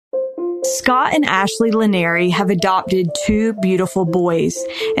Scott and Ashley Laneri have adopted two beautiful boys,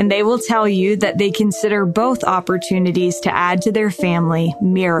 and they will tell you that they consider both opportunities to add to their family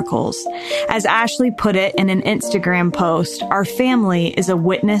miracles. As Ashley put it in an Instagram post, our family is a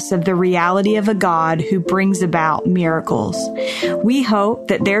witness of the reality of a God who brings about miracles. We hope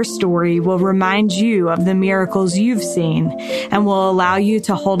that their story will remind you of the miracles you've seen and will allow you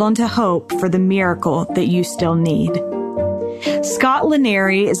to hold on to hope for the miracle that you still need. Scott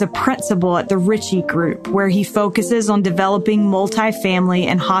Laneri is a principal at the Ritchie Group, where he focuses on developing multifamily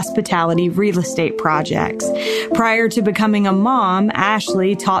and hospitality real estate projects. Prior to becoming a mom,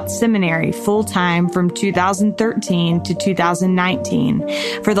 Ashley taught seminary full-time from 2013 to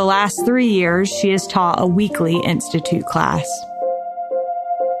 2019. For the last 3 years, she has taught a weekly institute class.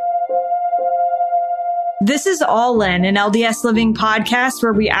 This is All In, an LDS Living podcast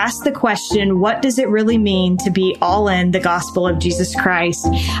where we ask the question, what does it really mean to be all in the gospel of Jesus Christ?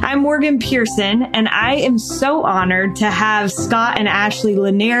 I'm Morgan Pearson, and I am so honored to have Scott and Ashley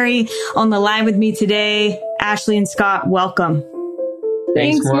Laneri on the line with me today. Ashley and Scott, welcome.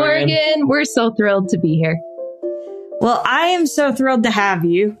 Thanks, Morgan. We're so thrilled to be here. Well, I am so thrilled to have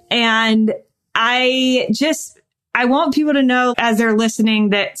you. And I want people to know as they're listening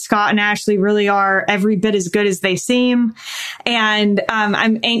that Scott and Ashley really are every bit as good as they seem. And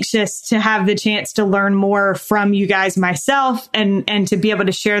I'm anxious to have the chance to learn more from you guys myself and to be able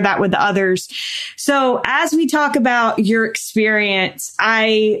to share that with others. So as we talk about your experience,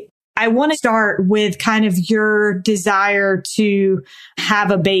 I want to start with kind of your desire to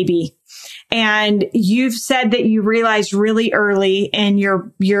have a baby. And you've said that you realized really early in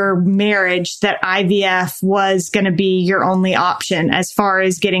your marriage that IVF was going to be your only option as far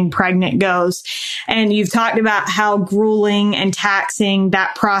as getting pregnant goes. And you've talked about how grueling and taxing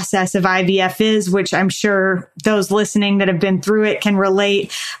that process of IVF is, which I'm sure those listening that have been through it can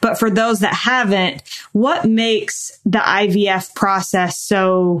relate. But for those that haven't, what makes the IVF process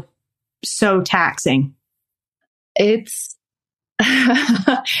so taxing? It's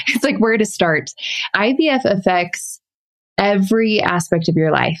like where to start. IVF affects every aspect of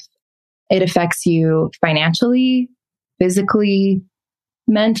your life. It affects you financially, physically,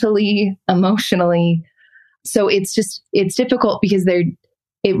 mentally, emotionally. So it's difficult because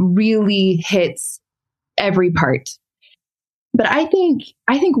it really hits every part. But I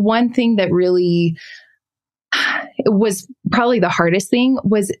think one thing that really was probably the hardest thing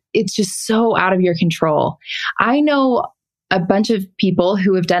was it's just so out of your control. I know a bunch of people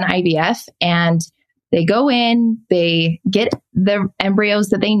who have done IVF and they go in, they get the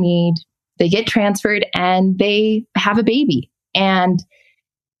embryos that they need, they get transferred and they have a baby. And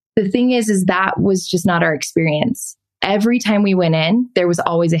the thing is that was just not our experience. Every time we went in, there was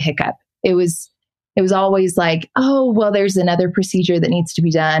always a hiccup. It was always like, oh, well, there's another procedure that needs to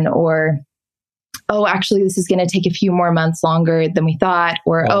be done, or oh, actually, this is going to take a few more months longer than we thought,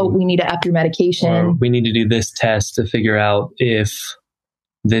 or, oh, we need to up your medication. Or we need to do this test to figure out if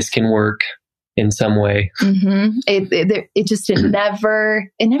this can work in some way. Mm-hmm. It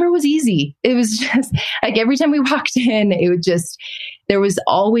never was easy. It was just like every time we walked in, there was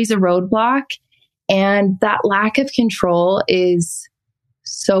always a roadblock. And that lack of control is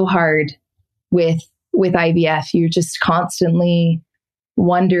so hard with IVF. You're just constantly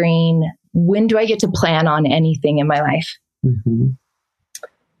wondering, when do I get to plan on anything in my life? Mm-hmm.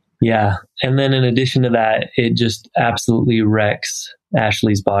 Yeah. And then in addition to that, it just absolutely wrecks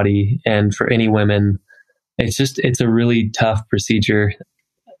Ashley's body. And for any women, it's a really tough procedure.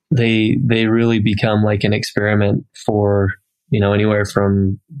 They really become like an experiment for, anywhere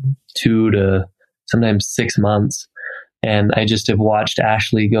from 2 to sometimes 6 months. And I just have watched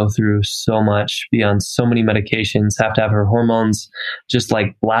Ashley go through so much, be on so many medications, have to have her hormones just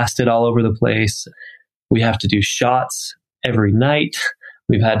like blasted all over the place. We have to do shots every night.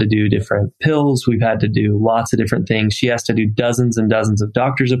 We've had to do different pills. We've had to do lots of different things. She has to do dozens and dozens of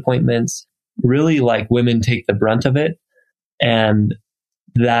doctor's appointments. Really, like, women take the brunt of it. And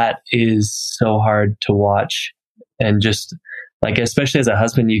that is so hard to watch. And just like, especially as a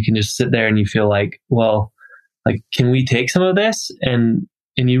husband, you can just sit there and you feel like, well, like, can we take some of this? And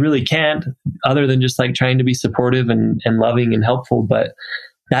you really can't, other than just like trying to be supportive and loving and helpful. But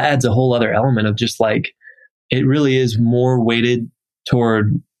that adds a whole other element of just like, it really is more weighted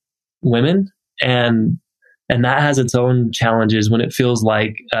toward women. And that has its own challenges when it feels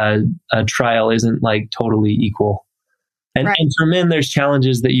like a trial isn't like totally equal. And, right. And for men, there's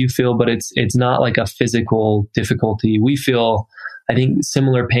challenges that you feel, but it's not like a physical difficulty. We feel, I think,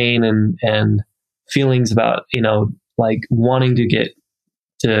 similar pain and feelings about, like wanting to get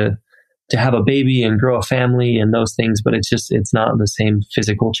to have a baby and grow a family and those things, but it's not the same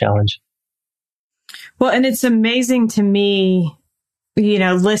physical challenge. Well, and it's amazing to me,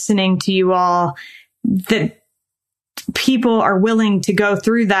 listening to you all, that people are willing to go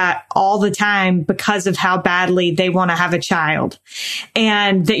through that all the time because of how badly they want to have a child,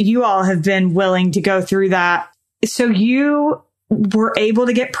 and that you all have been willing to go through that. So you were able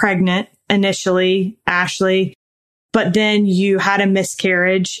to get pregnant initially, Ashley, but then you had a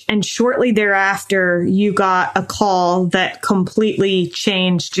miscarriage, and shortly thereafter, you got a call that completely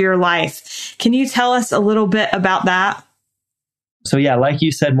changed your life. Can you tell us a little bit about that? So yeah, like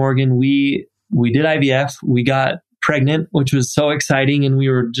you said, Morgan, we did IVF. We got pregnant, which was so exciting, and we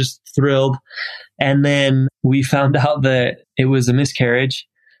were just thrilled. And then we found out that it was a miscarriage,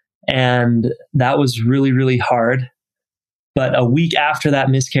 and that was really, really hard. But a week after that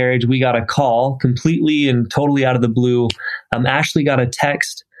miscarriage, we got a call completely and totally out of the blue. Ashley got a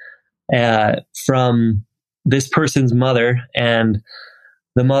text from this person's mother, and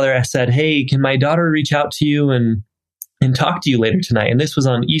the mother said, "Hey, can my daughter reach out to you and talk to you later tonight?" And this was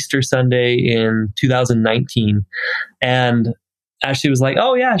on Easter Sunday in 2019. And Ashley was like,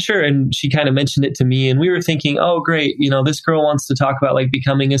 "Oh yeah, sure." And she kind of mentioned it to me, and we were thinking, "Oh great, this girl wants to talk about like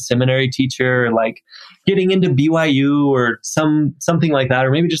becoming a seminary teacher, or like getting into BYU or something like that,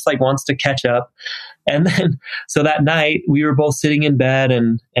 or maybe just like wants to catch up." And then, so that night we were both sitting in bed,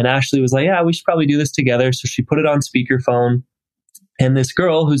 and Ashley was like, "Yeah, we should probably do this together." So she put it on speakerphone, and this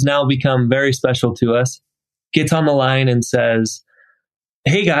girl who's now become very special to us gets on the line and says,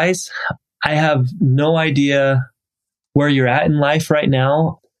 "Hey guys, I have no idea where you're at in life right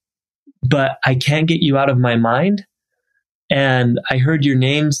now, but I can't get you out of my mind. And I heard your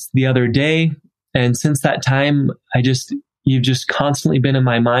names the other day. And since that time, you've just constantly been in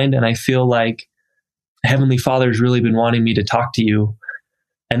my mind. And I feel like Heavenly Father's really been wanting me to talk to you."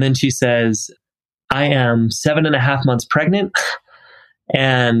 And then she says, "I am 7.5 months pregnant,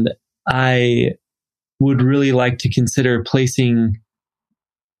 and I would really like to consider placing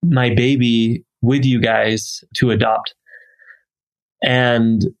my baby with you guys to adopt."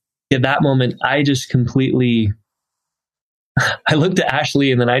 And at that moment, I just completely, I looked at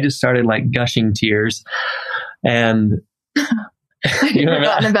Ashley, and then I just started like gushing tears. And I'd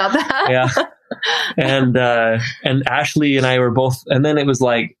forgotten about that. Yeah. And Ashley and I were both, and then it was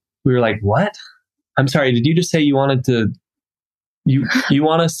like, we were like, "What? I'm sorry. Did you just say you wanted to, you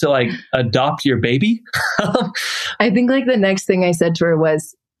want us to like adopt your baby?" I think like the next thing I said to her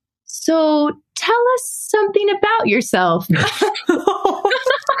was, "So tell us something about yourself."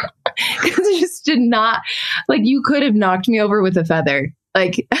 Because I just did not, like, you could have knocked me over with a feather.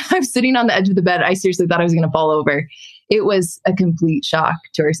 Like, I'm sitting on the edge of the bed. I seriously thought I was going to fall over. It was a complete shock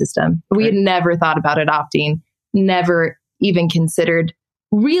to our system. We had never thought about adopting, never even considered,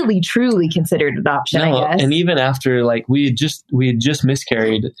 really, truly considered adoption, no, I guess. And even after, like, we had just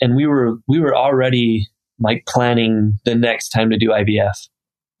miscarried, and we were already like planning the next time to do IVF.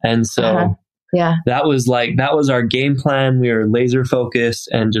 And so yeah, that was our game plan. We were laser focused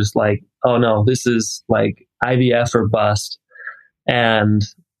and just like, "Oh no, this is like IVF or bust." And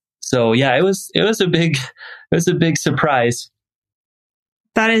so, yeah, it was a big surprise.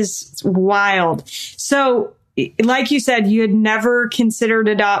 That is wild. So, like you said, you had never considered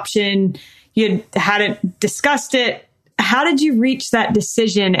adoption. You hadn't discussed it. How did you reach that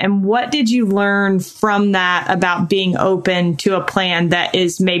decision, and what did you learn from that about being open to a plan that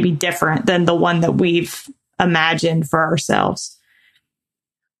is maybe different than the one that we've imagined for ourselves?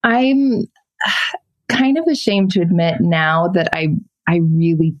 I'm kind of ashamed to admit now that I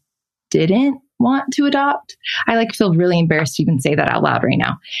really didn't want to adopt. I like feel really embarrassed to even say that out loud right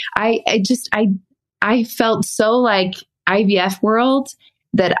now. I felt so like IVF world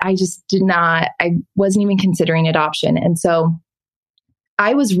that I wasn't even considering adoption. And so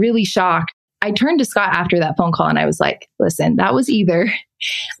I was really shocked. I turned to Scott after that phone call and I was like, "Listen, that was either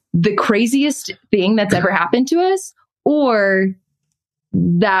the craziest thing that's ever happened to us, or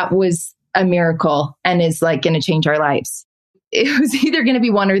that was a miracle and is like going to change our lives." It was either going to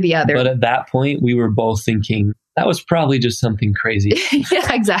be one or the other. But at that point, we were both thinking that was probably just something crazy.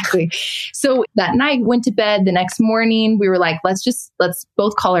 Yeah, exactly. So that night, went to bed. The next morning, we were like, let's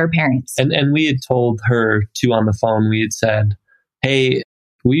both call our parents. And we had told her too on the phone. We had said, "Hey,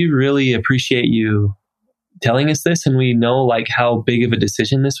 we really appreciate you telling us this, and we know like how big of a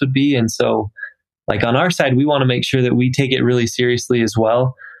decision this would be. And so like on our side, we want to make sure that we take it really seriously as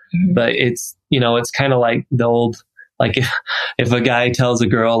well." Mm-hmm. But it's kind of like the old, like if a guy tells a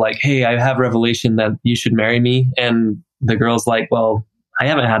girl like, "Hey, I have revelation that you should marry me." And the girl's like, "Well, I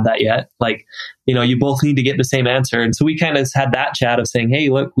haven't had that yet." Like, you both need to get the same answer. And so we kind of had that chat of saying, "Hey,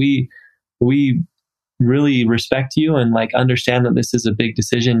 look, we really respect you and like understand that this is a big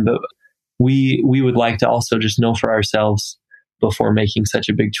decision, but we would like to also just know for ourselves before making such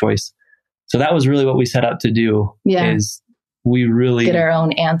a big choice. So that was really what we set out to do. Yeah. Is we really get our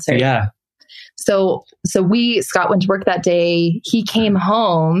own answer. Yeah. So Scott went to work that day. He came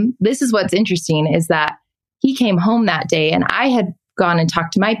home. This is what's interesting is that he came home that day and I had gone and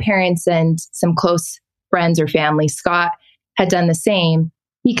talked to my parents and some close friends or family. Scott had done the same.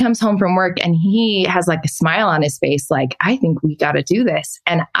 He comes home from work and he has like a smile on his face. Like, I think we got to do this.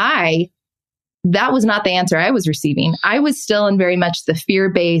 And that was not the answer I was receiving. I was still in very much the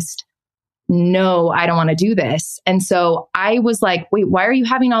fear-based, no, I don't want to do this. And so I was like, wait, why are you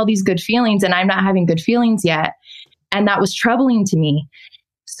having all these good feelings and I'm not having good feelings yet? And that was troubling to me.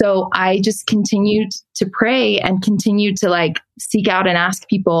 So I just continued to pray and continued to like seek out and ask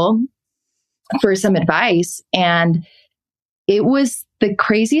people for some advice. And it was the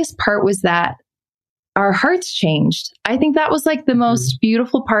craziest part was that our hearts changed. I think that was like the most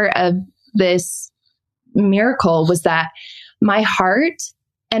beautiful part of this miracle was that my heart,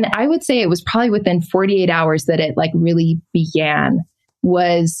 and I would say it was probably within 48 hours that it like really began,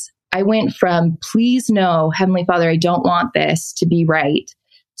 was I went from, please no, Heavenly Father, I don't want this to be right,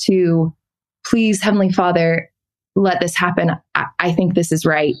 to please, Heavenly Father, let this happen. I think this is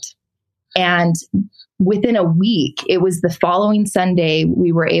right. And within a week, it was the following Sunday,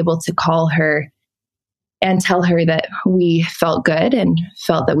 we were able to call her and tell her that we felt good and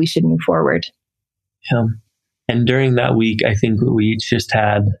felt that we should move forward. Yeah. And during that week, I think we each just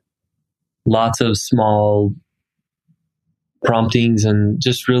had lots of small promptings and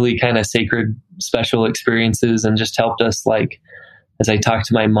just really kind of sacred, special experiences, and just helped us. Like, as I talked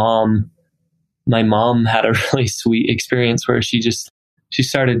to my mom had a really sweet experience where she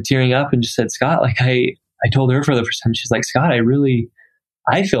started tearing up and just said, Scott, like I told her for the first time, she's like, Scott,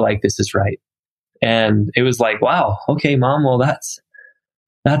 I feel like this is right. And it was like, wow, okay, Mom, well, that's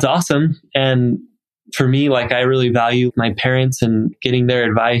awesome. And for me, like, I really value my parents and getting their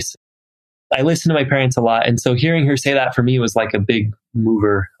advice. I listen to my parents a lot. And so hearing her say that for me was like a big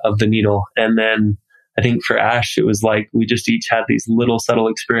mover of the needle. And then I think for Ash, it was like, we just each had these little subtle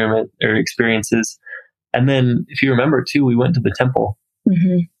experiences. And then if you remember too, we went to the temple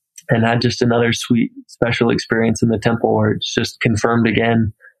and had just another sweet, special experience in the temple where it's just confirmed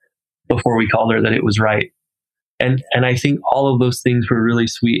again before we called her that it was right. And I think all of those things were really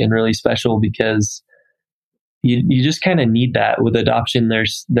sweet and really special because you just kind of need that with adoption.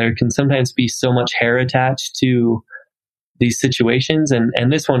 There can sometimes be so much hair attached to these situations.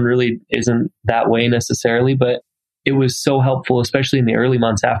 And this one really isn't that way necessarily, but it was so helpful, especially in the early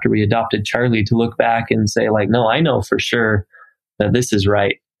months after we adopted Charlie, to look back and say like, no, I know for sure that this is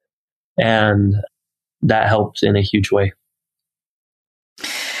right. And that helped in a huge way.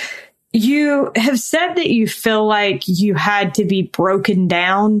 You have said that you feel like you had to be broken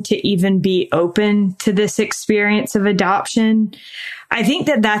down to even be open to this experience of adoption. I think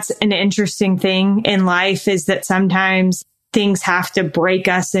that that's an interesting thing in life, is that sometimes things have to break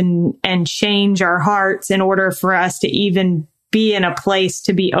us and change our hearts in order for us to even be in a place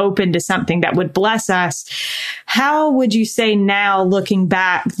to be open to something that would bless us. How would you say now, looking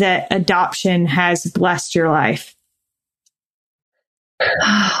back, that adoption has blessed your life?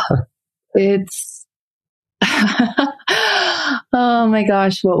 It's, oh my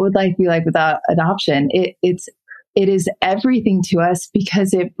gosh, what would life be like without adoption? It is everything to us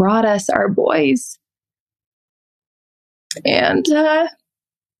because it brought us our boys. And,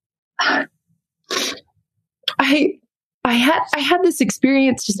 I had this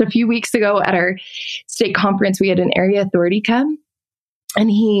experience just a few weeks ago at our state conference. We had an area authority come, and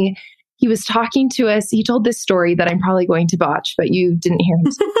he was talking to us. He told this story that I'm probably going to botch, but you didn't hear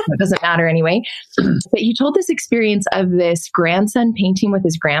him. So it doesn't matter anyway. But he told this experience of this grandson painting with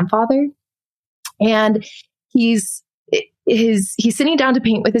his grandfather. And he's sitting down to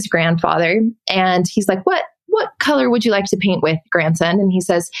paint with his grandfather. And he's like, what color would you like to paint with, grandson? And he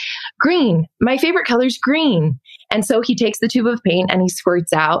says, green. My favorite color is green. And so he takes the tube of paint and he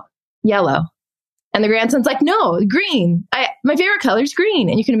squirts out yellow. And the grandson's like, no, green. My favorite color is green.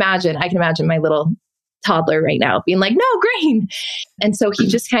 And I can imagine my little toddler right now being like, no, green. And so he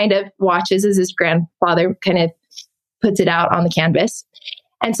just kind of watches as his grandfather kind of puts it out on the canvas.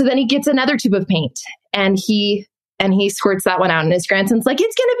 And so then he gets another tube of paint and he squirts that one out. And his grandson's like,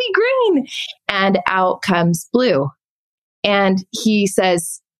 it's going to be green. And out comes blue. And he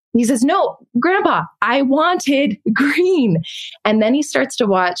says, no, Grandpa, I wanted green. And then he starts to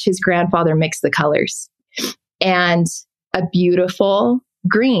watch his grandfather mix the colors, and a beautiful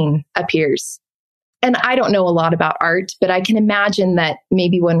green appears. And I don't know a lot about art, but I can imagine that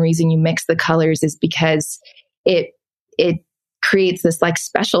maybe one reason you mix the colors is because it creates this like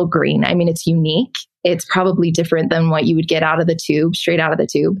special green. I mean, it's unique. It's probably different than what you would get out of the tube, straight out of the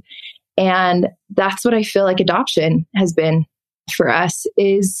tube. And that's what I feel like adoption has been for us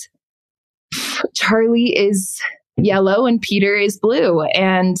is Charlie is yellow and Peter is blue,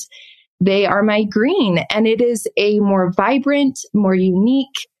 and they are my green. And it is a more vibrant, more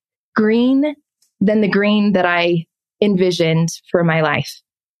unique green than the green that I envisioned for my life.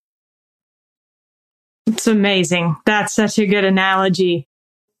 It's amazing. That's such a good analogy.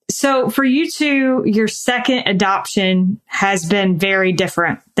 So for you two, your second adoption has been very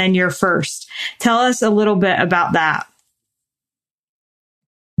different than your first. Tell us a little bit about that.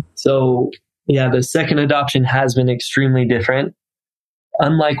 So, yeah, the second adoption has been extremely different.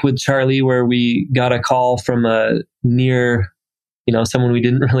 Unlike with Charlie, where we got a call from a near, someone we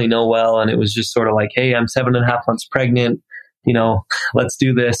didn't really know well. And it was just sort of like, hey, I'm 7.5 months pregnant, let's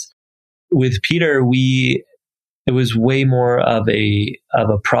do this. With Peter, it was way more of a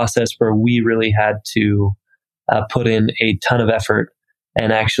process where we really had to put in a ton of effort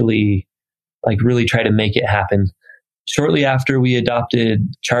and actually really try to make it happen. Shortly after we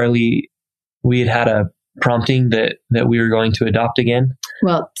adopted Charlie, we had a prompting that we were going to adopt again.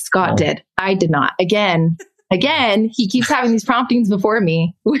 Well, Scott did. I did not. Again, he keeps having these promptings before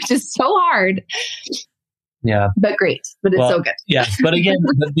me, which is so hard. Yeah. But great. But it's so good. Yeah. But again,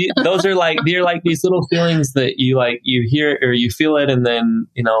 those are they're like these little feelings that you hear or you feel it. And then,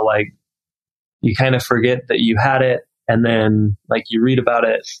 you kind of forget that you had it. And then you read about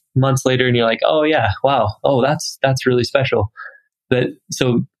it months later and you're like, oh yeah, wow. Oh, that's really special.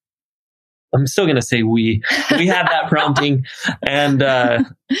 So I'm still going to say we had that prompting. And,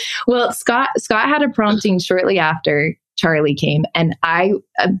 well, Scott had a prompting shortly after Charlie came, and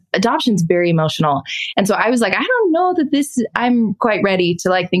adoption's very emotional. And so I was like, I don't know that I'm quite ready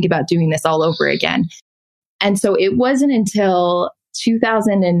to think about doing this all over again. And so it wasn't until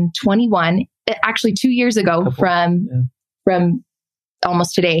 2021, actually 2 years ago from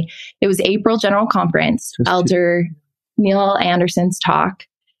almost today, it was April General Conference, Elder Neil Anderson's talk.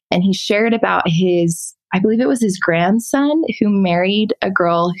 And he shared about I believe it was his grandson who married a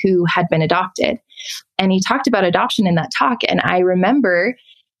girl who had been adopted. And he talked about adoption in that talk. And I remember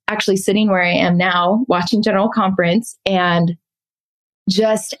actually sitting where I am now, watching General Conference and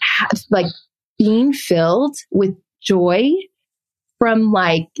just being filled with joy from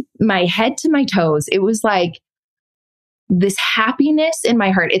my head to my toes. It was this happiness in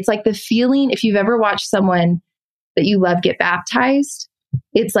my heart. It's like the feeling, if you've ever watched someone that you love get baptized,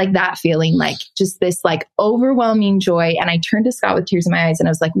 it's like that feeling, just this overwhelming joy. And I turned to Scott with tears in my eyes and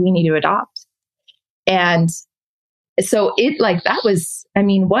I was like, we need to adopt. And so that was,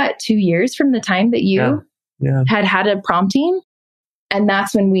 2 years from the time that you had a prompting. And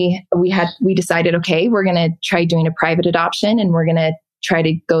that's when we decided, okay, we're going to try doing a private adoption, and we're going to try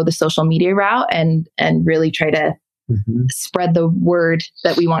to go the social media route and really try to spread the word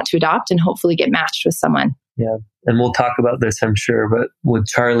that we want to adopt and hopefully get matched with someone. Yeah. And we'll talk about this, I'm sure. But with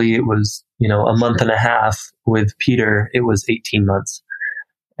Charlie, it was, a month and a half. With Peter, it was 18 months.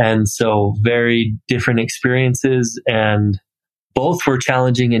 And so very different experiences, and both were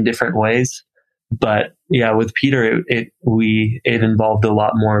challenging in different ways. But yeah, with Peter, it involved a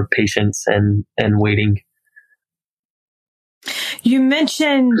lot more patience and waiting. You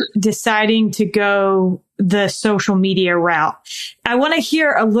mentioned deciding to go the social media route. I want to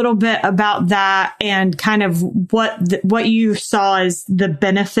hear a little bit about that and kind of what you saw as the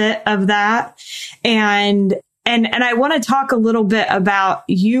benefit of that. And I want to talk a little bit about,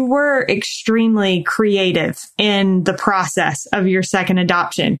 you were extremely creative in the process of your second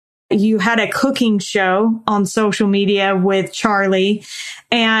adoption. You had a cooking show on social media with Charlie,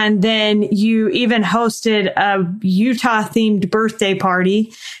 and then you even hosted a Utah themed birthday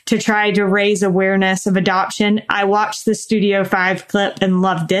party to try to raise awareness of adoption. I watched the Studio 5 clip and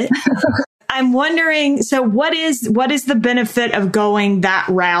loved it. I'm wondering, so what is the benefit of going that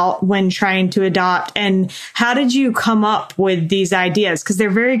route when trying to adopt, and how did you come up with these ideas? Because they're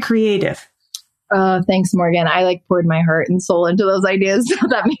very creative. Thanks, Morgan. I poured my heart and soul into those ideas. So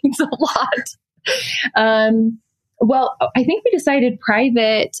that means a lot. Well, I think we decided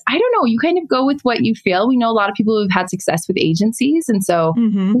private. I don't know. You kind of go with what you feel. We know a lot of people who've had success with agencies. And so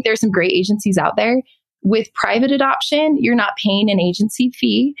I think there's some great agencies out there. With private adoption, you're not paying an agency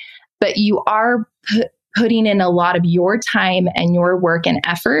fee, but you are putting in a lot of your time and your work and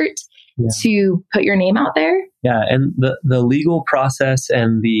effort to put your name out there. Yeah. And the legal process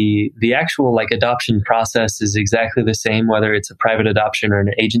and the actual adoption process is exactly the same, whether it's a private adoption or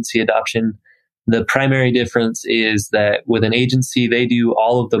an agency adoption. The primary difference is that with an agency, they do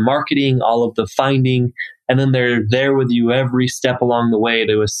all of the marketing, all of the finding, And then they're there with you every step along the way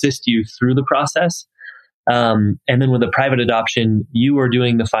to assist you through the process. And then with a private adoption, you are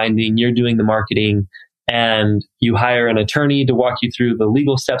doing the finding, you're doing the marketing, and you hire an attorney to walk you through the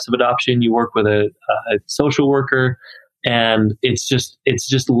legal steps of adoption. You work with a social worker, and it's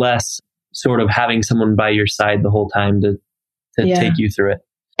just less sort of having someone by your side the whole time to take you through it.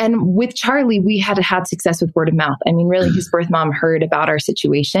 And with Charlie, we had success with word of mouth. I mean, really, his birth mom heard about our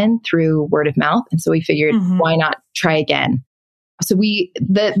situation through word of mouth. And so we figured, why not try again? So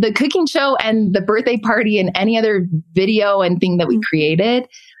the cooking show and the birthday party and any other video and thing that we created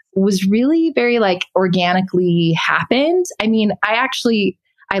was really very like organically happened. I mean,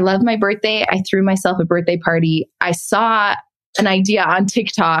 I love my birthday. I threw myself a birthday party. I saw an idea on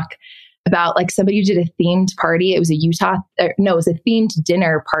TikTok about like somebody who did a themed party. It was it was a themed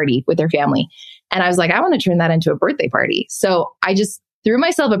dinner party with their family. And I was like, I want to turn that into a birthday party. So I just threw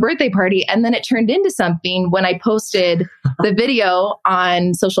myself a birthday party, and then it turned into something. When I posted the video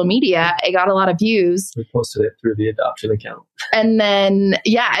on social media, it got a lot of views. We posted it through the adoption account. And then,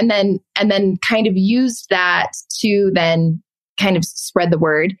 and then kind of used that to then kind of spread the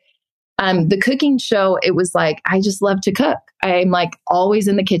word. The cooking show, it was like, I just love to cook. I'm like always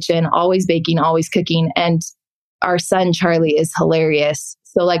in the kitchen, always baking, always cooking. And our son, Charlie, is hilarious.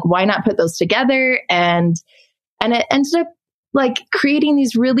 So like, why not put those together? And it ended up like creating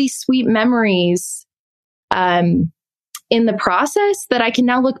these really sweet memories in the process that I can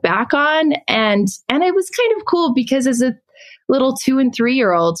now look back on. And it was kind of cool because as a little 2 and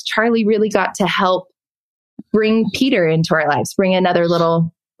 3-year-olds, Charlie really got to help bring Peter into our lives, bring another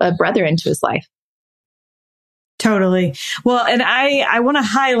little brother into his life. Totally. Well, and I want to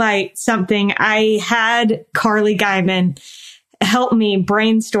highlight something. I had Carly Guyman help me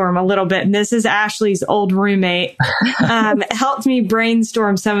brainstorm a little bit. And this is Ashley's old roommate, helped me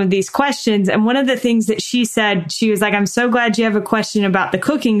brainstorm some of these questions. And one of the things that she said, she was like, I'm so glad you have a question about the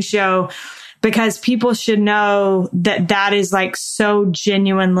cooking show, because people should know that is like so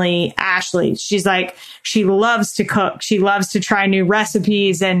genuinely Ashley. She's like, she loves to cook. She loves to try new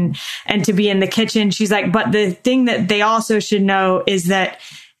recipes and to be in the kitchen. She's like, but the thing that they also should know is that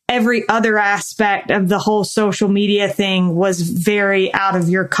every other aspect of the whole social media thing was very out of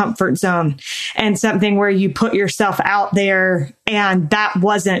your comfort zone and something where you put yourself out there, and that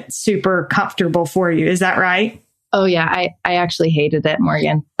wasn't super comfortable for you. Is that right? Oh yeah. I actually hated it,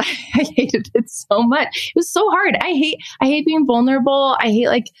 Morgan. I hated it so much. It was so hard. I hate being vulnerable. I hate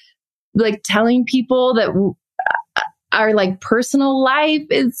like telling people that our like personal life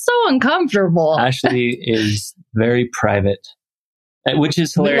is so uncomfortable. Ashley is very private, which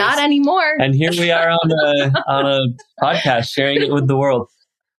is hilarious. Not anymore. And here we are on a podcast sharing it with the world.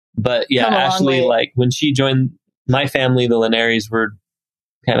 But yeah, Ashley, like when she joined my family, the Laneris were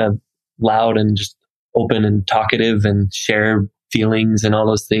kind of loud and just open and talkative and share feelings and all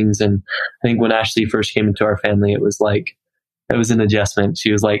those things. And I think when Ashley first came into our family, it was an adjustment.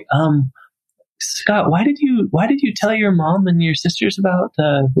 She was like, Scott, why did you tell your mom and your sisters about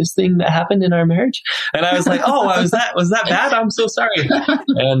this thing that happened in our marriage? And I was like, oh, was that bad? I'm so sorry.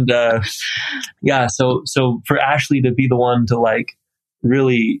 And so for Ashley to be the one to like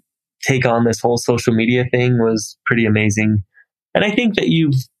really take on this whole social media thing was pretty amazing. And I think that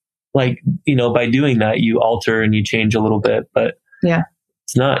you've by doing that, you alter and you change a little bit, but yeah,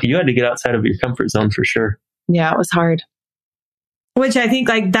 you had to get outside of your comfort zone for sure. Yeah, it was hard. Which I think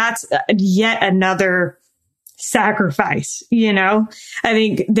like that's yet another sacrifice, I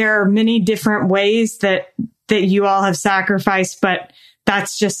think there are many different ways that you all have sacrificed, but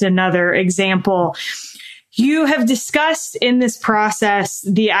that's just another example. You have discussed in this process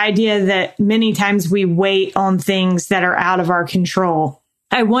the idea that many times we wait on things that are out of our control.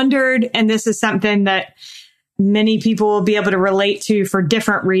 I wondered, and this is something that many people will be able to relate to for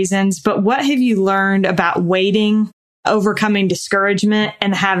different reasons, but what have you learned about waiting, overcoming discouragement,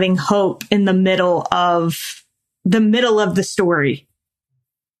 and having hope in the middle of the story?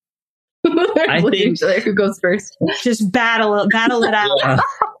 I think who goes first? Just battle it out. Yeah.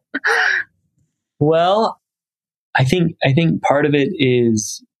 Well, I think part of it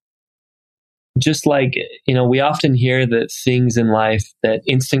is just like, we often hear that things in life, that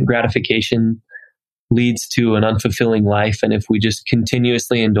instant gratification leads to an unfulfilling life. And if we just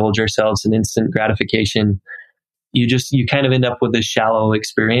continuously indulge ourselves in instant gratification, you kind of end up with this shallow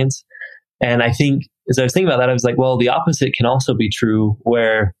experience. And I think as I was thinking about that, I was like, well, the opposite can also be true,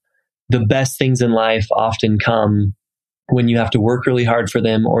 where the best things in life often come when you have to work really hard for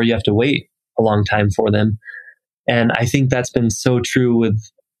them, or you have to wait a long time for them. And I think that's been so true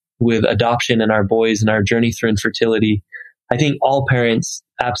with adoption and our boys and our journey through infertility. I think all parents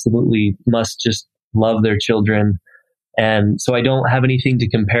absolutely must just love their children. And so I don't have anything to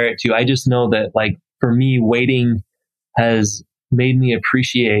compare it to. I just know that, like, for me, waiting has made me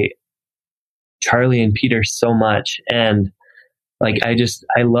appreciate Charlie and Peter so much. And like, I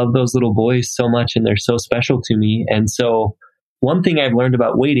love those little boys so much, and they're so special to me. And so one thing I've learned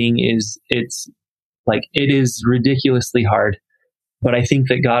about waiting is it is ridiculously hard, but I think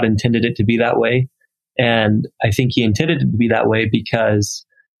that God intended it to be that way. And I think he intended it to be that way because,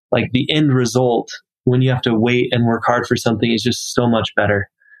 like, the end result, when you have to wait and work hard for something, is just so much better.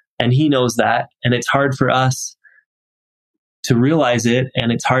 And he knows that. And it's hard for us to realize it,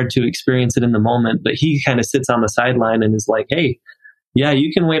 and it's hard to experience it in the moment. But he kind of sits on the sideline and is like, hey, yeah,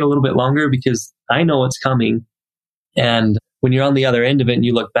 you can wait a little bit longer because I know what's coming. And when you're on the other end of it and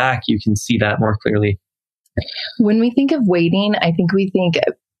you look back, you can see that more clearly. When we think of waiting, I think we think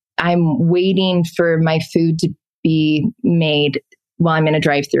I'm waiting for my food to be made while I'm in a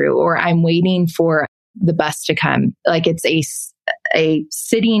drive-through, or I'm waiting for the bus to come. Like, it's a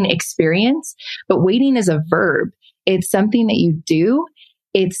sitting experience, but waiting is a verb. It's something that you do.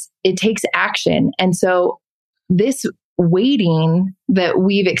 It takes action. And so this waiting that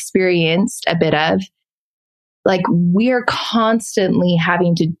we've experienced a bit of, like, we are constantly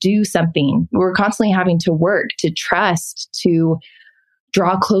having to do something. We're constantly having to work, to trust, to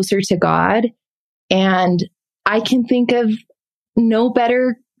draw closer to God. And I can think of no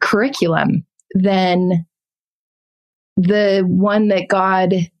better curriculum than the one that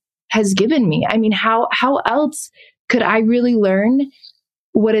God has given me. I mean, how else could I really learn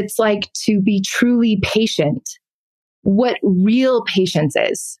what it's like to be truly patient? What real patience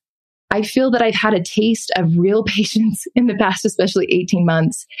is? I feel that I've had a taste of real patience in the past, especially 18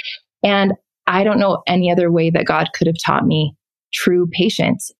 months. And I don't know any other way that God could have taught me true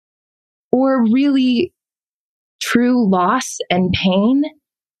patience, or really true loss and pain,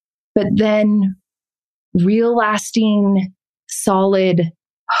 but then real lasting, solid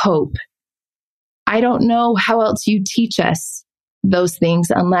hope. I don't know how else you teach us those things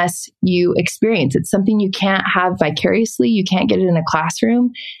unless you experience. It's something you can't have vicariously. You can't get it in a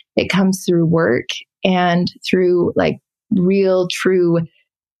classroom. It comes through work and through, like, real, true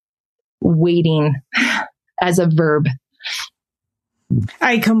waiting as a verb.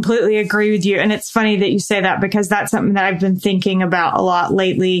 I completely agree with you. And it's funny that you say that, because that's something that I've been thinking about a lot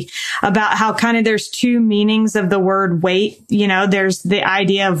lately, about how kind of there's two meanings of the word wait. You know, there's the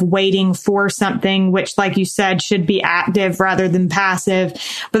idea of waiting for something, which, like you said, should be active rather than passive.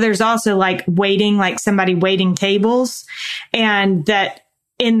 But there's also like waiting, like somebody waiting tables, and that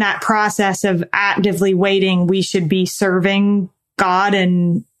in that process of actively waiting, we should be serving God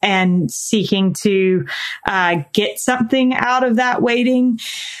and seeking to get something out of that waiting.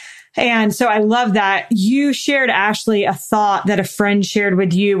 And so I love that. You shared, Ashley, a thought that a friend shared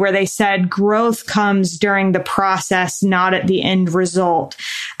with you where they said growth comes during the process, not at the end result.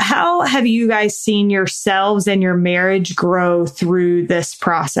 How have you guys seen yourselves and your marriage grow through this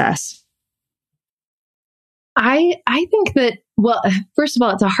process? I think that, well, first of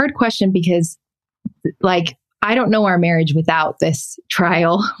all, it's a hard question because, like, I don't know our marriage without this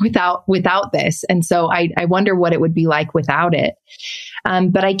trial, without this. And so I wonder what it would be like without it.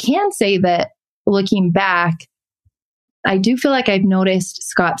 But I can say that looking back, I do feel like I've noticed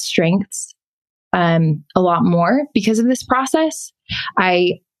Scott's strengths a lot more because of this process.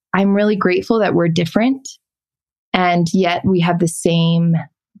 I'm really grateful that we're different, and yet we have the same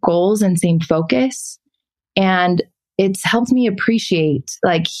goals and same focus. And it's helped me appreciate,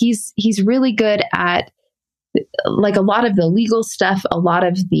 like, he's really good at, like, a lot of the legal stuff, a lot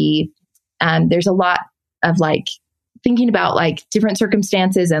of the, there's a lot of, like, thinking about, like, different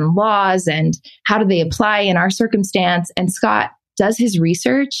circumstances and laws and how do they apply in our circumstance. And Scott does his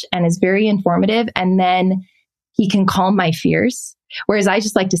research and is very informative. And then he can calm my fears. Whereas I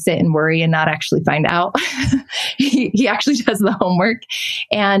just like to sit and worry and not actually find out. He actually does the homework.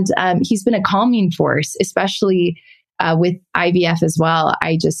 And he's been a calming force, especially with IVF as well.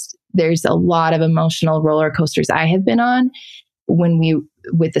 There's a lot of emotional roller coasters I have been on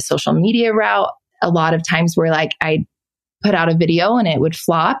with the social media route. A lot of times where, like, I'd put out a video and it would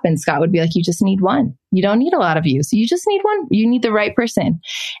flop, and Scott would be like, you just need one. You don't need a lot of views. You just need one. You need the right person.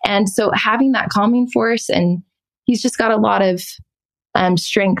 And so having that calming force, and he's just got a lot of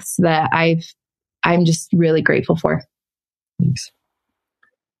strengths that I'm just really grateful for. Thanks.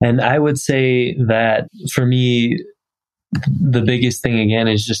 And I would say that for me, the biggest thing again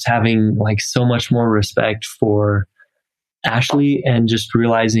is just having, like, so much more respect for Ashley, and just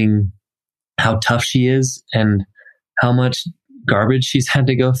realizing how tough she is and how much garbage she's had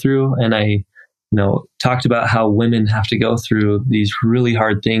to go through. And I talked about how women have to go through these really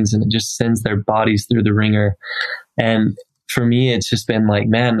hard things, and it just sends their bodies through the ringer. And for me, it's just been like,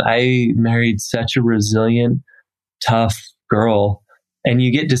 man, I married such a resilient, tough girl. And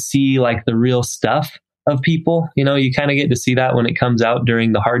you get to see like the real stuff of people. You kind of get to see that when it comes out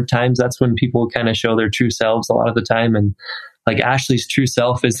during the hard times. That's when people kind of show their true selves a lot of the time. And like Ashley's true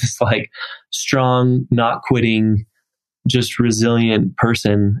self is this like strong, not quitting, just resilient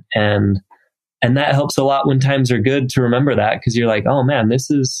person. And that helps a lot when times are good to remember that, because you're like, oh man,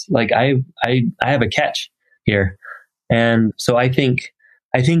 this is like, I have a catch here. And so I think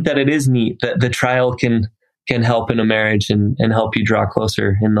that it is neat that the trial can help in a marriage and help you draw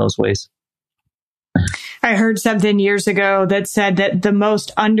closer in those ways. I heard something years ago that said that the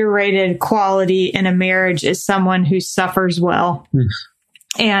most underrated quality in a marriage is someone who suffers well.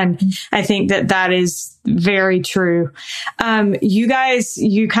 And I think that is very true. You guys,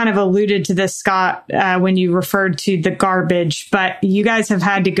 you kind of alluded to this, Scott, when you referred to the garbage, but you guys have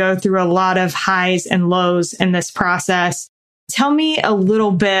had to go through a lot of highs and lows in this process. Tell me a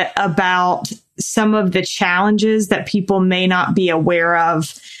little bit about some of the challenges that people may not be aware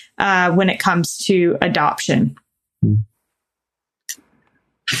of when it comes to adoption.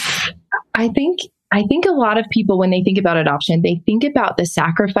 I think a lot of people, when they think about adoption, they think about the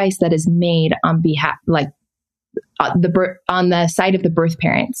sacrifice that is made on behalf, like on the side of the birth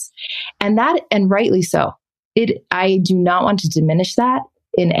parents, and rightly so. I do not want to diminish that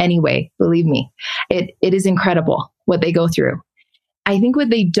in any way. Believe me, it is incredible what they go through. I think what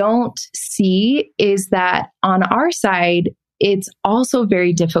they don't see is that on our side, it's also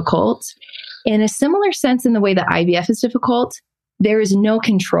very difficult in a similar sense in the way that IVF is difficult. There is no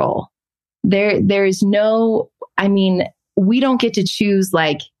control. There is no, we don't get to choose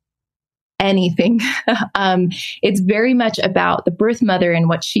like anything. It's very much about the birth mother and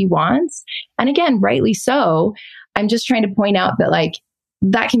what she wants. And again, rightly so. I'm just trying to point out that like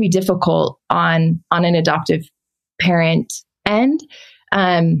that can be difficult on an adoptive parent end.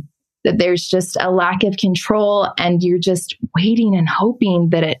 That there's just a lack of control, and you're just waiting and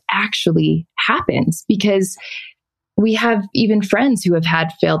hoping that it actually happens, because we have even friends who have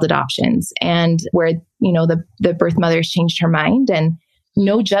had failed adoptions and where, the birth mother's changed her mind, and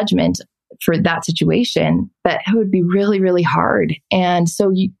no judgment for that situation, but it would be really, really hard. And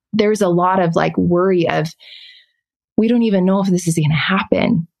so there's a lot of like worry of, we don't even know if this is going to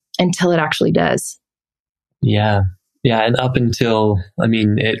happen until it actually does. Yeah. Yeah. And up until,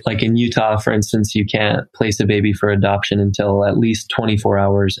 like in Utah, for instance, you can't place a baby for adoption until at least 24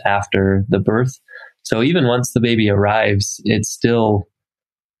 hours after the birth. So even once the baby arrives, it's still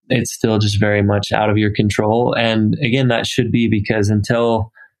just very much out of your control. And again, that should be, because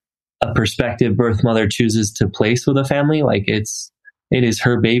until a prospective birth mother chooses to place with a family, like it is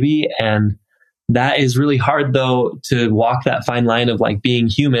her baby. And that is really hard though, to walk that fine line of like being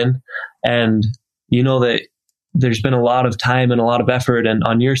human. And that there's been a lot of time and a lot of effort and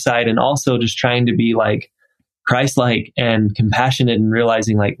on your side, and also just trying to be like Christ-like and compassionate, and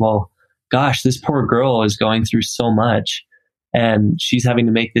realizing like, well, gosh, this poor girl is going through so much and she's having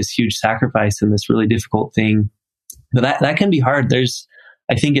to make this huge sacrifice in this really difficult thing. But that can be hard.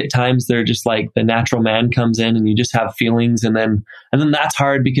 I think at times they're just like the natural man comes in and you just have feelings, and then that's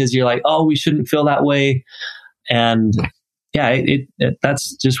hard because you're like, oh, we shouldn't feel that way. And yeah,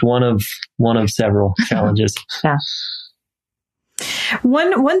 that's just one of several challenges. Yeah.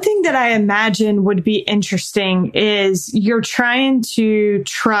 One thing that I imagine would be interesting is you're trying to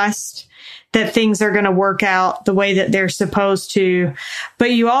trust that things are going to work out the way that they're supposed to,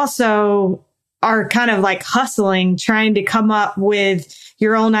 but you also are kind of like hustling, trying to come up with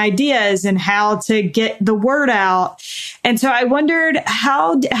your own ideas and how to get the word out. And so I wondered,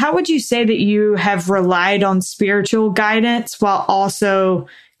 how would you say that you have relied on spiritual guidance while also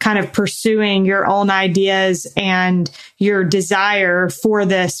kind of pursuing your own ideas and your desire for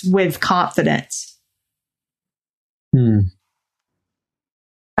this with confidence?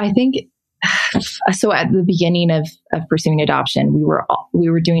 I think so. At the beginning of pursuing adoption, we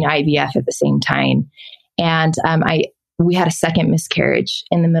were doing IVF at the same time, and we had a second miscarriage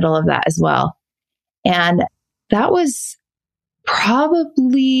in the middle of that as well, and that was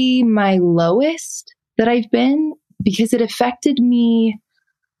probably my lowest that I've been, because it affected me.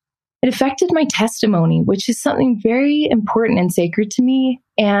 It affected my testimony, which is something very important and sacred to me.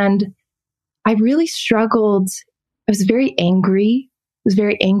 And I really struggled. I was very angry. I was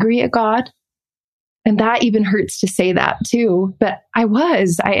very angry at God. And that even hurts to say that too. But I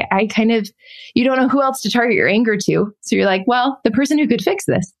kind of, you don't know who else to target your anger to. So you're like, well, the person who could fix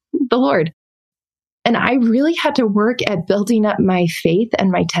this, the Lord. And I really had to work at building up my faith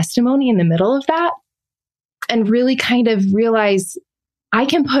and my testimony in the middle of that, and really kind of realize I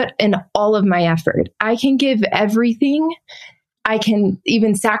can put in all of my effort. I can give everything. I can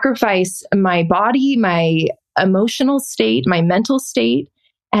even sacrifice my body, my emotional state, my mental state,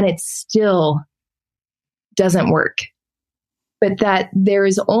 and it still doesn't work. But that there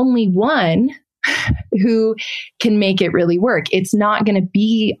is only one who can make it really work. It's not going to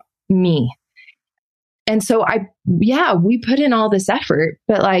be me. And so we put in all this effort,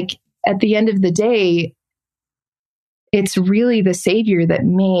 but like at the end of the day, it's really the Savior that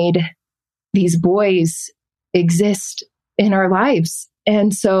made these boys exist in our lives.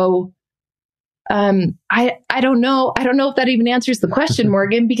 And so I don't know if that even answers the question,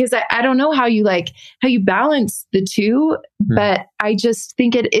 Morgan, because I don't know how you balance the two, but I just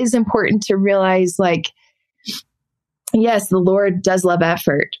think it is important to realize, like, yes, the Lord does love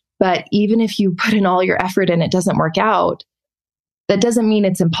effort, but even if you put in all your effort and it doesn't work out, that doesn't mean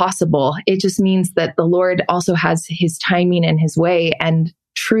it's impossible. It just means that the Lord also has his timing and his way, and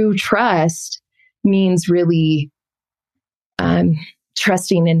true trust means really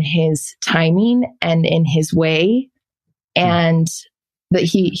trusting in his timing and in his way, and that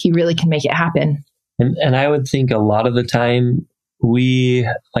he really can make it happen. And I would think a lot of the time we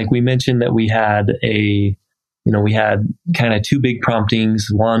mentioned that we had we had kind of two big promptings.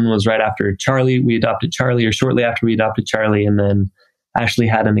 One was right after we adopted Charlie, or shortly after we adopted Charlie. And then Ashley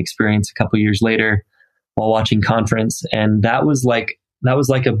had an experience a couple years later while watching Conference. And that was like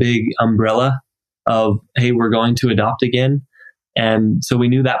a big umbrella of, hey, we're going to adopt again. And so we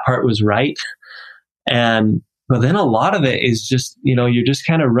knew that part was right. But then a lot of it is just, you're just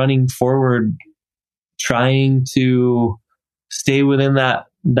kind of running forward, trying to stay within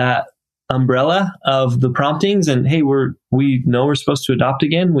that umbrella of the promptings. And hey, we know we're supposed to adopt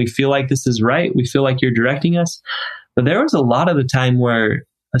again. We feel like this is right. We feel like you're directing us. But there was a lot of the time where,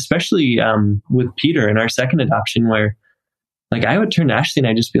 especially with Peter in our second adoption, where like I would turn to Ashley and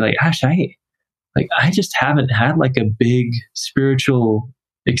I'd just be like, Ash, I just haven't had like a big spiritual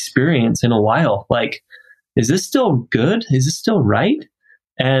experience in a while. Like, is this still good? Is this still right?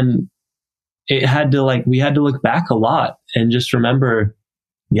 And we had to look back a lot and just remember,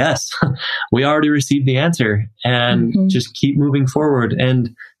 yes, we already received the answer, and just keep moving forward.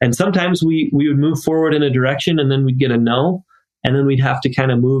 And sometimes we would move forward in a direction and then we'd get a no, and then we'd have to kind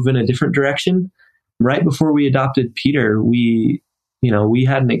of move in a different direction. Right before we adopted Peter, we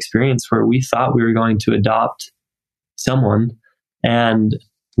had an experience where we thought we were going to adopt someone, and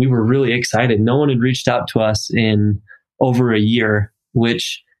we were really excited. No one had reached out to us in over a year,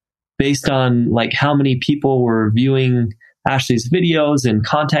 which, based on like how many people were viewing Ashley's videos and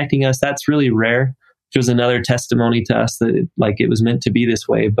contacting us, that's really rare. Which was another testimony to us that it was meant to be this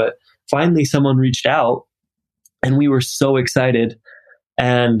way. But finally someone reached out, and we were so excited,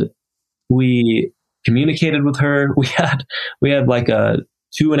 and we communicated with her. We had like a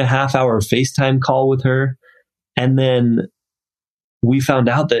 2.5 hour FaceTime call with her. And then we found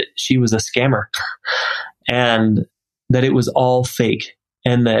out that she was a scammer and that it was all fake,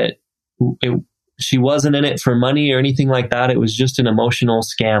 and that she wasn't in it for money or anything like that. It was just an emotional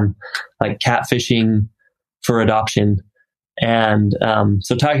scam, like catfishing for adoption. And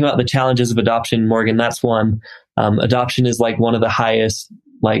so talking about the challenges of adoption, Morgan, that's one. Adoption is like one of the highest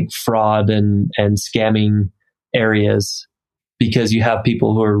like fraud and scamming areas, because you have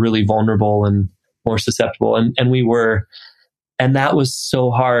people who are really vulnerable and more susceptible. And we were, and that was so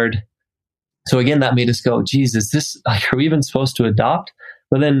hard. So again, that made us go, geez, is this, like, are we even supposed to adopt?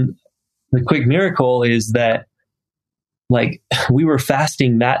 But then the quick miracle is that, like, we were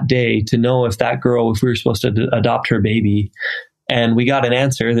fasting that day to know if we were supposed to adopt her baby. And we got an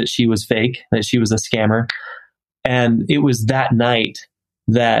answer that she was fake, that she was a scammer. And it was that night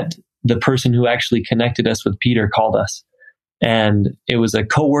that the person who actually connected us with Peter called us. And it was a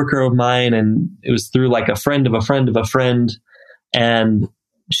coworker of mine, and it was through like a friend of a friend of a friend. And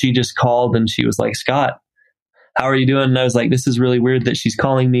she just called and she was like, Scott, how are you doing? And I was like, this is really weird that she's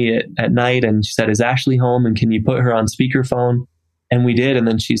calling me at night. And she said, is Ashley home? And can you put her on speakerphone? And we did. And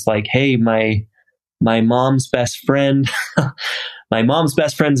then she's like, hey, my mom's best friend, my mom's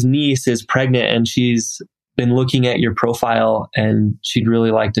best friend's niece is pregnant, and she's been looking at your profile, and she'd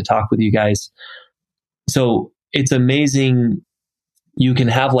really like to talk with you guys. So it's amazing. You can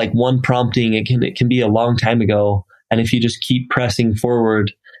have like one prompting. It can be a long time ago. And if you just keep pressing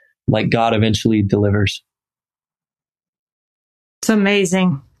forward, like, God eventually delivers. It's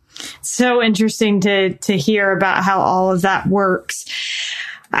amazing. So interesting to hear about how all of that works.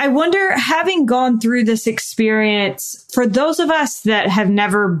 I wonder, having gone through this experience, for those of us that have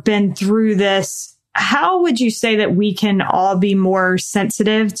never been through this, how would you say that we can all be more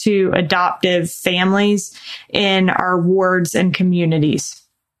sensitive to adoptive families in our wards and communities?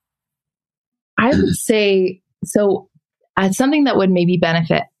 I would say, so something that would maybe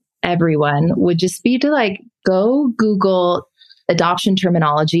benefit everyone would just be to like go Google adoption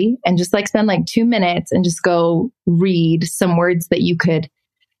terminology and just like spend like 2 minutes and just go read some words that you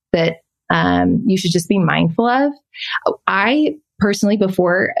should just be mindful of. I personally,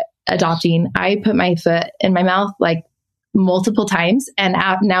 before adopting, I put my foot in my mouth like multiple times. And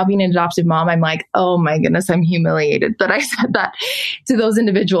now being an adoptive mom, I'm like, oh my goodness, I'm humiliated that I said that to those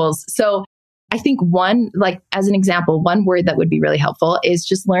individuals. So I think as an example, one word that would be really helpful is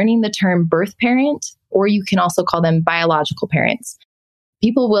just learning the term birth parent, or you can also call them biological parents.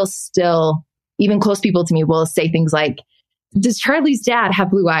 People will still, even close people to me will say things like, does Charlie's dad have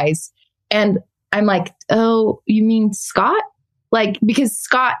blue eyes? And I'm like, oh, you mean Scott? Like, because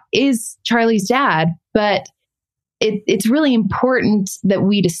Scott is Charlie's dad, but it's really important that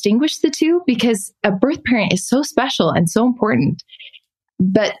we distinguish the two, because a birth parent is so special and so important.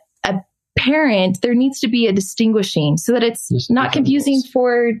 But a parent, there needs to be a distinguishing so that it's not confusing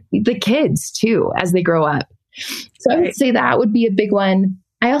for the kids too as they grow up. So I would say that would be a big one.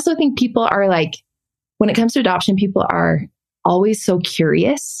 I also think people are like, when it comes to adoption, people are always so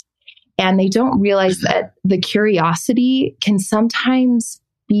curious, and they don't realize that the curiosity can sometimes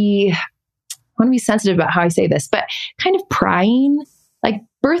be, I want to be sensitive about how I say this, but kind of prying. Like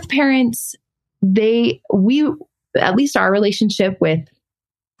birth parents, at least our relationship with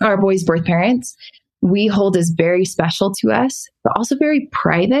our boys' birth parents, we hold as very special to us, but also very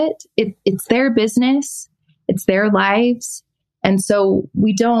private. It's their business. It's their lives. And so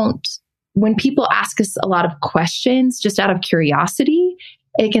when people ask us a lot of questions just out of curiosity,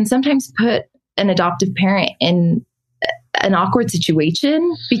 it can sometimes put an adoptive parent in an awkward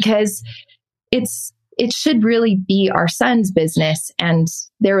situation, because it should really be our son's business and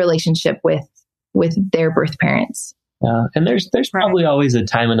their relationship with their birth parents. Yeah. And there's probably always a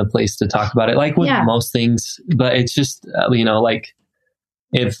time and a place to talk about it, like with most things, but it's just, like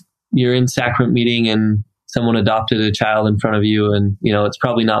if you're in sacrament meeting and someone adopted a child in front of you, and, it's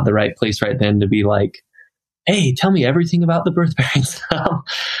probably not the right place right then to be like, hey, tell me everything about the birth parents.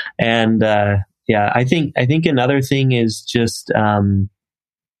 And, I think another thing is just,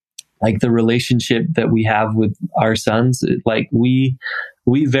 like the relationship that we have with our sons. Like we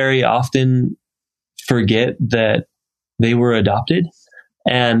very often forget that they were adopted.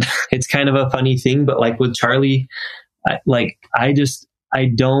 And it's kind of a funny thing, but like with Charlie, I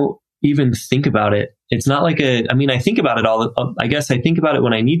don't even think about it. It's not like I think about it I guess I think about it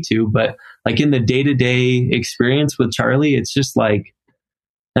when I need to, but like in the day-to-day experience with Charlie, it's just like,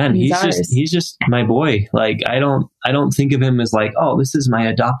 man, he's just my boy. Like I don't think of him as like, oh, this is my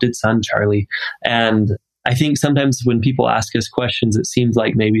adopted son, Charlie. And I think sometimes when people ask us questions, it seems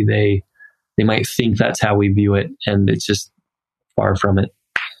like maybe they might think that's how we view it, and it's just far from it.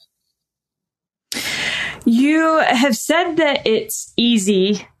 You have said that it's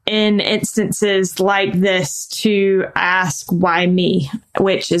easy in instances like this to ask, why me?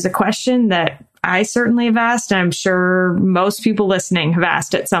 Which is a question that I certainly have asked. I'm sure most people listening have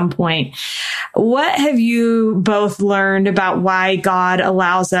asked at some point. What have you both learned about why God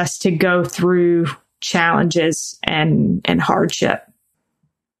allows us to go through challenges and hardship?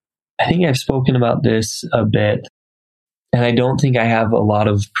 I think I've spoken about this a bit, and I don't think I have a lot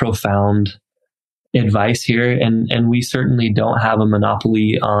of profound advice here. And we certainly don't have a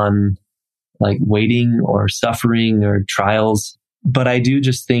monopoly on like waiting or suffering or trials. But I do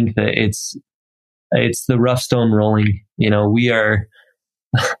just think that it's the rough stone rolling. We are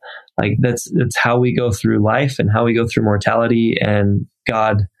like, that's how we go through life and how we go through mortality. And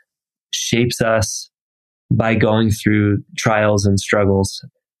God shapes us by going through trials and struggles.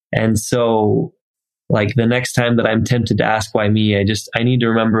 And so like the next time that I'm tempted to ask why me, I need to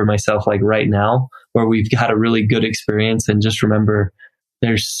remember myself like right now where we've got a really good experience, and just remember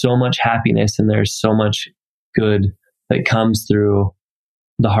there's so much happiness and there's so much good that comes through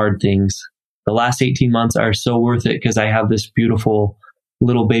the hard things. The last 18 months are so worth it because I have this beautiful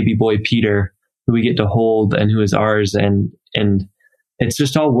little baby boy, Peter, who we get to hold and who is ours. And it's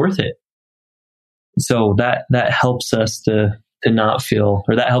just all worth it. So that helps us to not feel,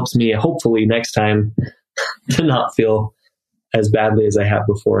 or that helps me hopefully next time to not feel as badly as I have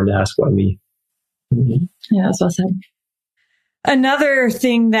before and to ask why me. Mm-hmm. Yeah, that's well said. Another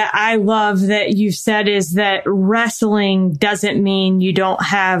thing that I love that you've said is that wrestling doesn't mean you don't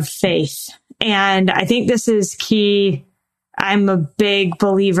have faith. And I think this is key. I'm a big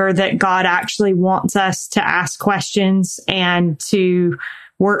believer that God actually wants us to ask questions and to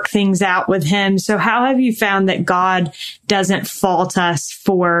work things out with him. So how have you found that God doesn't fault us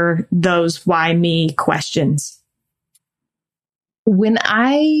for those why me questions? When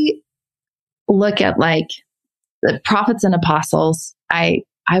I look at like the prophets and apostles, I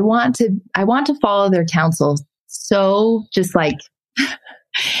want to follow their counsel. So just like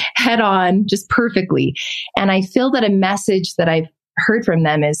head on, just perfectly. And I feel that a message that I've heard from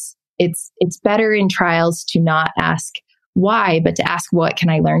them is it's better in trials to not ask why, but to ask what can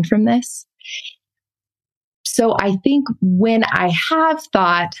I learn from this? So I think when I have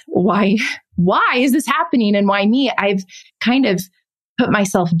thought, why is this happening and why me? I've kind of put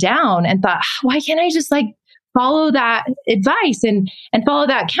myself down and thought, why can't I just like follow that advice and follow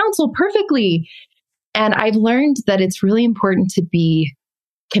that counsel perfectly? And I've learned that it's really important to be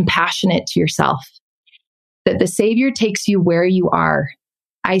compassionate to yourself, that the Savior takes you where you are.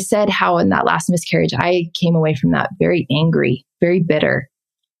 I said how in that last miscarriage, I came away from that very angry, very bitter.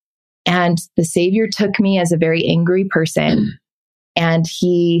 And the Savior took me as a very angry person and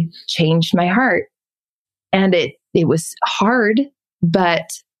he changed my heart. And it was hard, but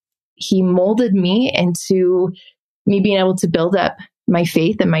he molded me into me being able to build up my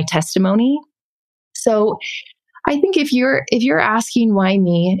faith and my testimony. So I think if you're asking why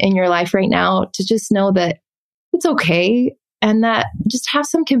me in your life right now, to just know that it's okay and that just have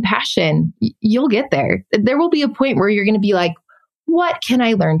some compassion. You'll get there. There will be a point where you're going to be like, what can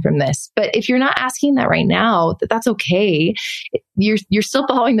I learn from this? But if you're not asking that right now, that's okay. You're still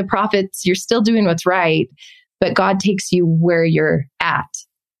following the prophets. You're still doing what's right, but God takes you where you're at.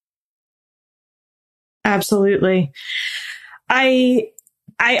 Absolutely.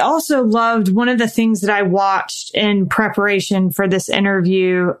 I also loved one of the things that I watched in preparation for this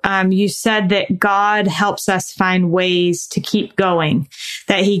interview. You said that God helps us find ways to keep going,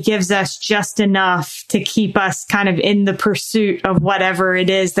 that he gives us just enough to keep us kind of in the pursuit of whatever it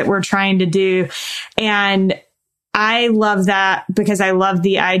is that we're trying to do. And I love that because I love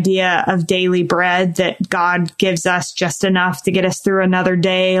the idea of daily bread, that God gives us just enough to get us through another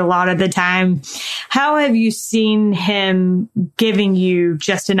day a lot of the time. How have you seen him giving you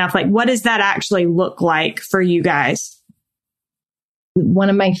just enough? Like, what does that actually look like for you guys? One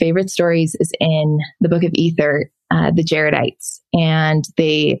of my favorite stories is in the book of Ether, the Jaredites, and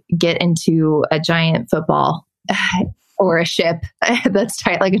they get into a giant football or a ship that's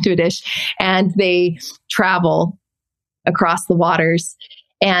tight like into a dish, and they travel across the waters,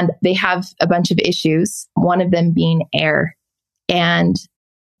 and they have a bunch of issues, one of them being air. And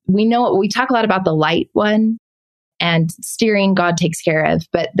we talk a lot about the light one, and steering God takes care of,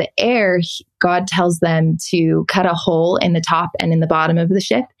 but the air, God tells them to cut a hole in the top and in the bottom of the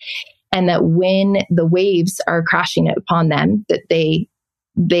ship, and that when the waves are crashing upon them, that they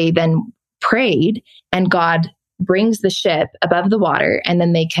then prayed, and God brings the ship above the water, and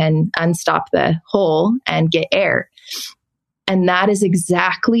then they can unstop the hole and get air. And that is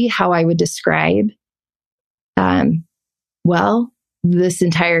exactly how I would describe, this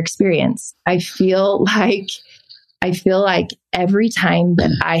entire experience. I feel like every time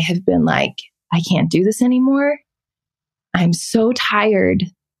that I have been like, I can't do this anymore. I'm so tired.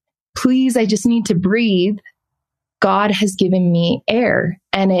 Please, I just need to breathe. God has given me air,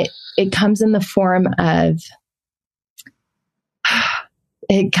 and it comes in the form of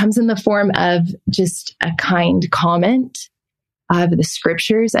just a kind comment of the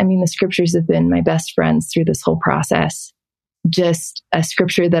scriptures. I mean, the scriptures have been my best friends through this whole process. Just a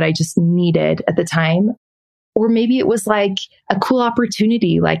scripture that I just needed at the time. Or maybe it was like a cool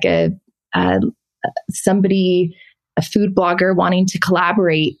opportunity, like a food blogger wanting to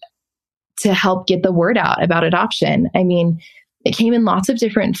collaborate to help get the word out about adoption. I mean, it came in lots of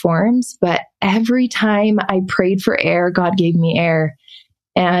different forms, but every time I prayed for air, God gave me air.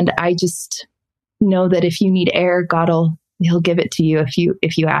 And I just know that if you need air, he'll give it to you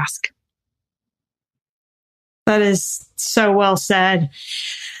if you ask. That is so well said.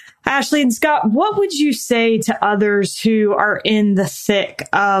 Ashley and Scott, what would you say to others who are in the thick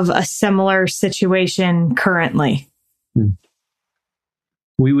of a similar situation currently?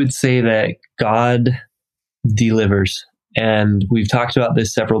 We would say that God delivers. And we've talked about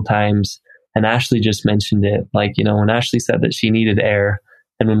this several times. And Ashley just mentioned it. Like, when Ashley said that she needed air,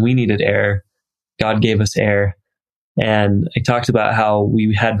 and when we needed air, God gave us air. And I talked about how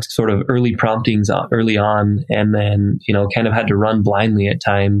we had sort of early promptings early on, and then, kind of had to run blindly at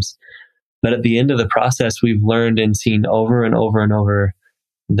times. But at the end of the process, we've learned and seen over and over and over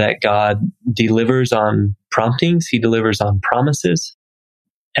that God delivers on promptings. He delivers on promises.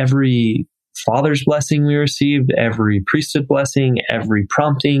 Every father's blessing we received, every priesthood blessing, every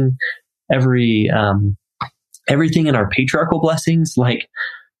prompting, every everything in our patriarchal blessings, like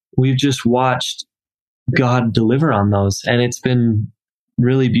we've just watched God deliver on those, and it's been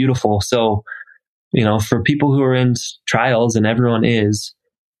really beautiful. So, for people who are in trials, and everyone is,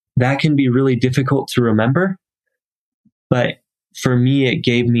 that can be really difficult to remember. But for me, it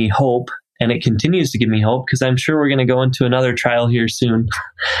gave me hope, and it continues to give me hope, because I'm sure we're going to go into another trial here soon.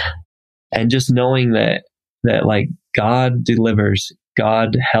 And just knowing that like God delivers,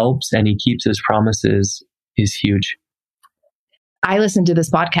 God helps, and he keeps his promises is huge. I listen to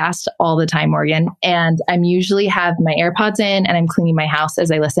this podcast all the time, Morgan, and I'm usually have my AirPods in and I'm cleaning my house as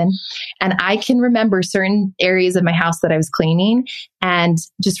I listen. And I can remember certain areas of my house that I was cleaning and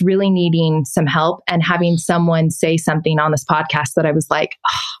just really needing some help, and having someone say something on this podcast that I was like,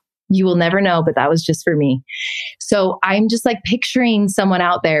 oh, you will never know, but that was just for me. So I'm just like picturing someone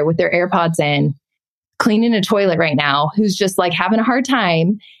out there with their AirPods in, cleaning a toilet right now, who's just like having a hard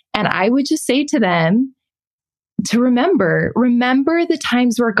time. And I would just say to them, to remember the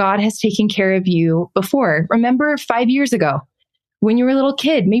times where God has taken care of you before. Remember 5 years ago when you were a little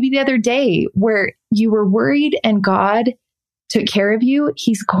kid, maybe the other day, where you were worried and God took care of you.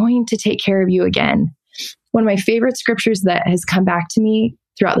 He's going to take care of you again. One of my favorite scriptures that has come back to me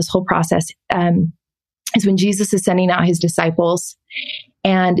throughout this whole process is when Jesus is sending out his disciples,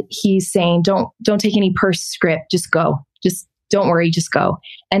 and he's saying, don't take any purse script, just go. Just don't worry, just go.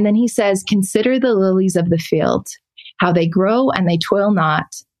 And then he says, consider the lilies of the field, how they grow and they toil not.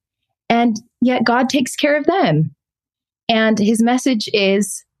 And yet God takes care of them. And his message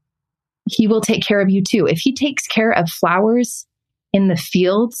is, he will take care of you too. If he takes care of flowers in the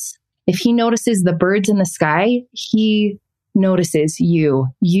fields, if he notices the birds in the sky, he notices you.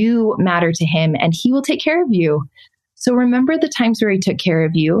 You matter to him, and he will take care of you. So remember the times where he took care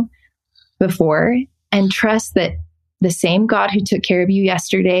of you before, and trust that the same God who took care of you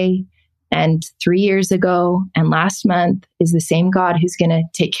yesterday and 3 years ago and last month is the same God who's going to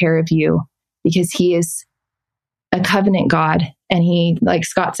take care of you, because he is a covenant God. And he, like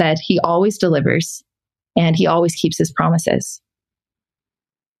Scott said, he always delivers, and he always keeps his promises.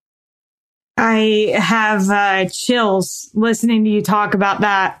 I have chills listening to you talk about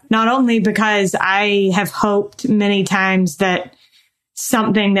that, not only because I have hoped many times that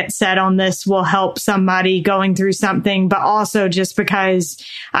something that's said on this will help somebody going through something, but also just because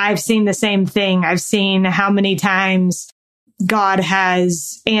I've seen the same thing. I've seen how many times God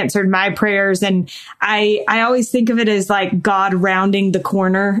has answered my prayers. And I always think of it as like God rounding the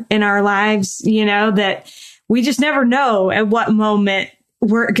corner in our lives, that we just never know at what moment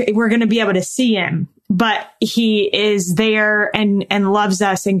we're going to be able to see him, but he is there and loves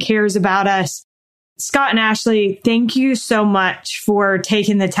us and cares about us. Scott and Ashley, thank you so much for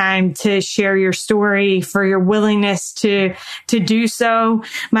taking the time to share your story, for your willingness to do so.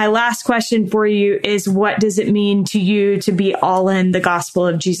 My last question for you is, what does it mean to you to be all in the gospel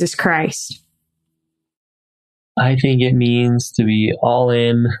of Jesus Christ? I think it means to be all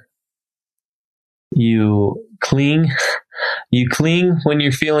in. You cling when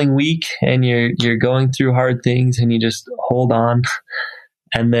you're feeling weak and you're going through hard things, and you just hold on.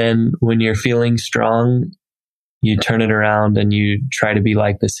 And then when you're feeling strong, you turn it around and you try to be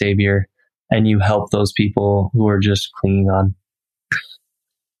like the Savior, and you help those people who are just clinging on.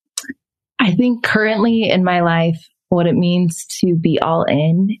 I think currently in my life, what it means to be all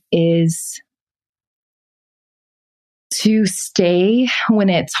in is to stay when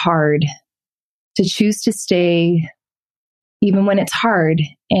it's hard, to choose to stay even when it's hard,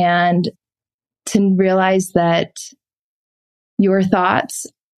 and to realize that your thoughts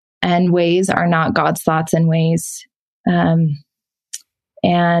and ways are not God's thoughts and ways, and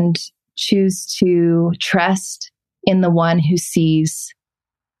choose to trust in the one who sees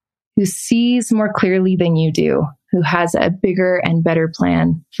more clearly than you do, who has a bigger and better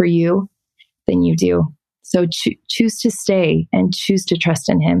plan for you than you do. So choose to stay and choose to trust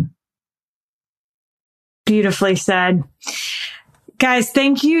in him. Beautifully said. Guys,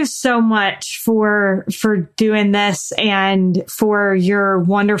 thank you so much for doing this, and for your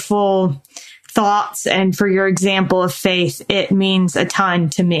wonderful thoughts, and for your example of faith. It means a ton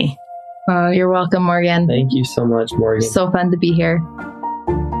to me. Oh, you're welcome, Morgan. Thank you so much, Morgan. So fun to be here.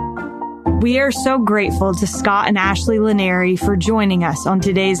 We are so grateful to Scott and Ashley Laneri for joining us on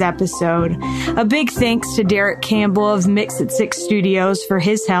today's episode. A big thanks to Derek Campbell of Mix at 6 Studios for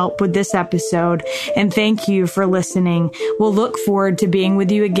his help with this episode. And thank you for listening. We'll look forward to being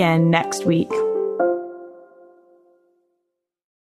with you again next week.